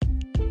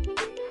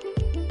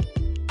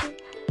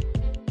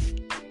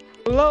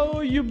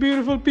Hello, you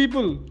beautiful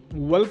people.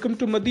 Welcome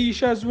to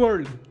Middhisha's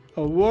world,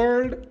 a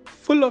world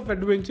full of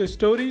adventure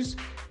stories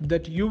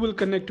that you will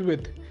connect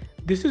with.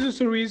 This is a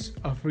series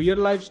of real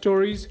life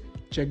stories.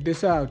 Check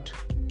this out.